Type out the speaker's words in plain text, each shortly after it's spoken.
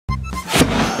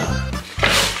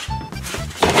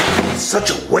such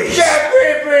a waste.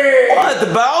 What, the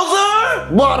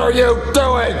Bowser? What are you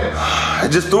doing? I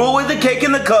just threw away the cake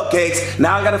and the cupcakes.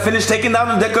 Now I gotta finish taking down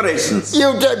the decorations.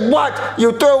 You did what?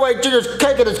 You threw away Junior's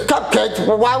cake and his cupcakes?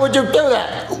 Well, why would you do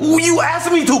that? You asked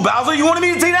me to, Bowser. You wanted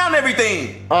me to take down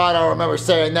everything. I don't remember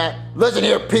saying that. Listen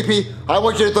here, Pee-Pee. I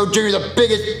want you to throw Junior the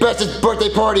biggest, bestest birthday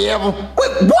party ever.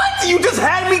 Wait, what? You just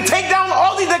had me take down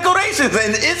all these decorations,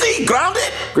 and is he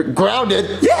grounded?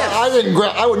 Grounded? Yes.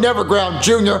 I would never ground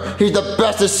Junior. He's the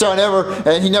bestest son ever,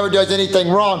 and he never does anything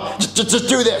wrong. Just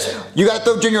do this. You gotta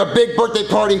throw Junior a big birthday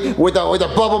party with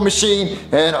a bubble machine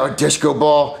and a disco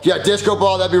ball. Yeah, disco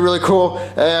ball. That'd be really cool.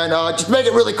 And just make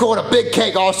it really cool and a big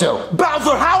cake also.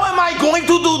 Bowser, how am I going to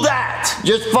do that?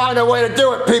 Just find a way to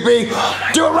do it, Pee-Pee.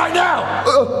 Do it right now.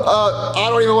 I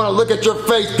don't even want to look at your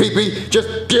face, Pee-Pee.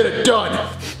 Just get it done.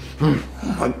 Oh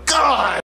my God!